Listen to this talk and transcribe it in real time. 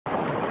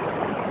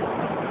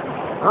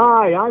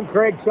Hi, I'm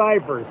Craig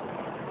Siphers.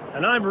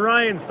 And I'm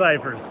Ryan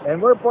Siphers. And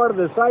we're part of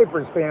the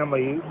Siphers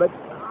family, but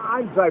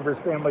I'm Siphers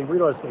Family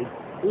Real Estate.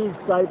 He's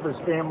Siphers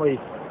Family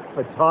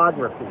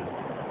Photography.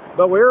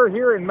 But we're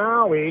here in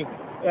Maui.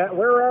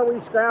 Where are we,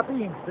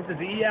 Scrappy? This is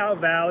Iao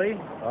Valley.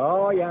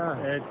 Oh, yeah.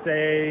 It's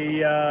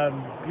a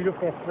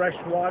beautiful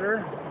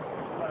freshwater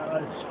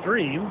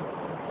stream,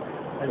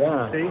 as you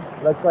can see.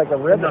 Looks like a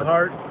river. In the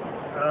heart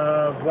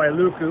of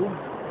Wailuku,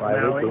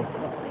 Maui.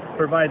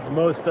 Provides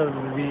most of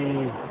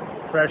the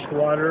fresh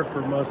water for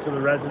most of the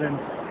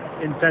residents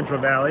in Central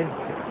Valley.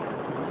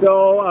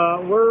 So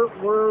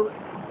we're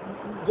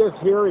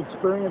just here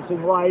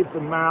experiencing life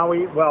in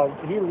Maui. Well,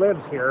 he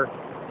lives here.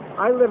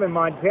 I live in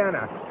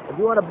Montana. If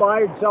you want to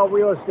buy and sell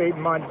real estate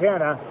in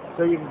Montana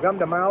so you can come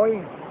to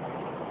Maui,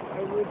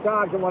 we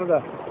talk to one of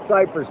the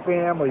Siphers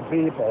family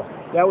people.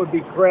 That would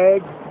be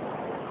Craig,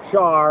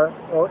 Char,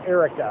 or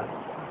Erica,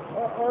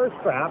 or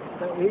Scrap.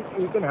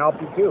 He can help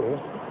you too.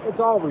 It's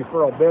all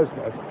referral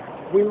business.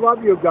 We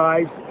love you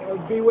guys.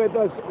 Be with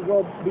us.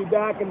 We'll be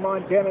back in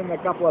Montana in a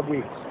couple of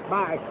weeks.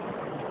 Bye.